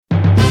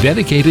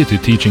Dedicated to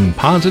teaching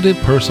positive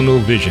personal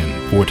vision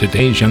for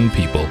today's young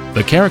people,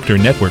 the Character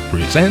Network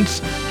presents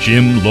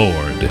Jim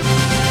Lord.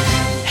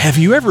 Have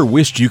you ever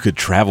wished you could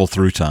travel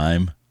through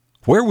time?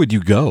 Where would you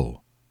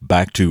go?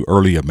 Back to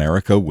early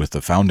America with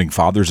the founding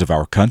fathers of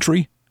our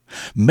country?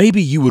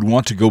 Maybe you would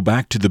want to go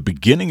back to the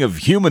beginning of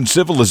human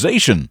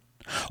civilization.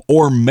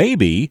 Or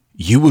maybe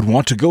you would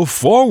want to go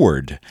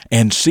forward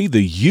and see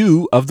the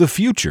you of the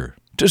future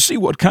to see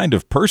what kind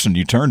of person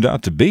you turned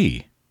out to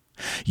be.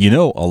 You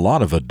know, a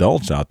lot of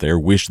adults out there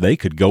wish they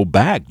could go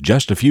back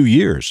just a few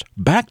years,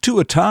 back to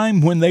a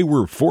time when they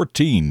were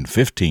 14,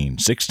 15,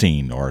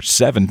 16, or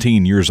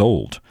 17 years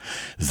old.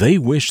 They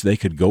wish they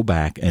could go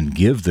back and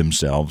give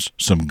themselves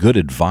some good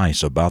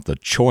advice about the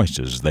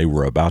choices they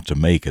were about to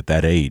make at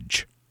that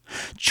age.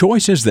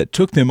 Choices that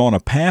took them on a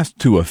path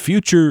to a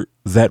future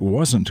that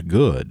wasn't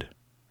good.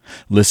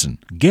 Listen,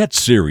 get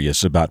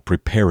serious about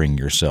preparing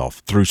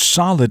yourself through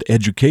solid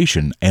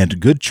education and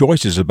good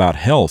choices about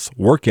health,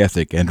 work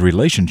ethic, and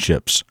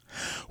relationships.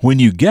 When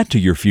you get to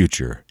your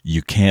future,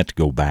 you can't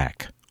go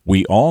back.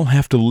 We all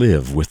have to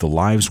live with the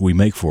lives we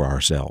make for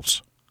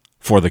ourselves.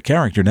 For the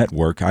Character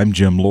Network, I'm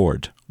Jim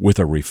Lord, with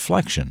a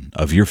reflection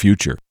of your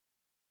future.